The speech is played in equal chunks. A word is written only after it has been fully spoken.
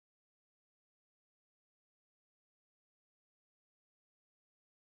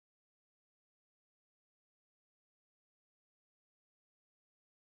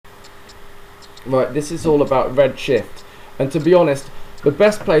Right, this is all about red shift, and to be honest, the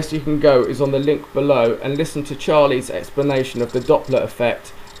best place you can go is on the link below and listen to Charlie's explanation of the Doppler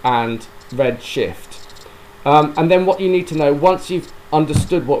effect and red shift. And then what you need to know, once you've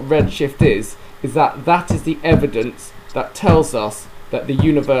understood what red shift is that that is the evidence that tells us that the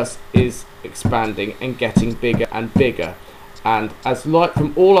universe is expanding and getting bigger and bigger. And as light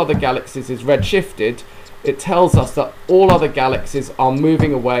from all other galaxies is red shifted, it tells us that all other galaxies are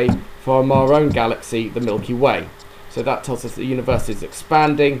moving away from our own galaxy, the Milky Way. So that tells us the universe is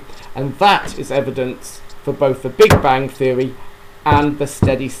expanding, and that is evidence for both the Big Bang theory and the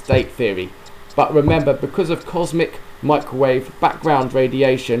steady state theory. But remember, because of cosmic microwave background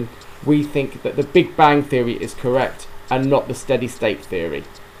radiation, we think that the Big Bang theory is correct and not the steady state theory.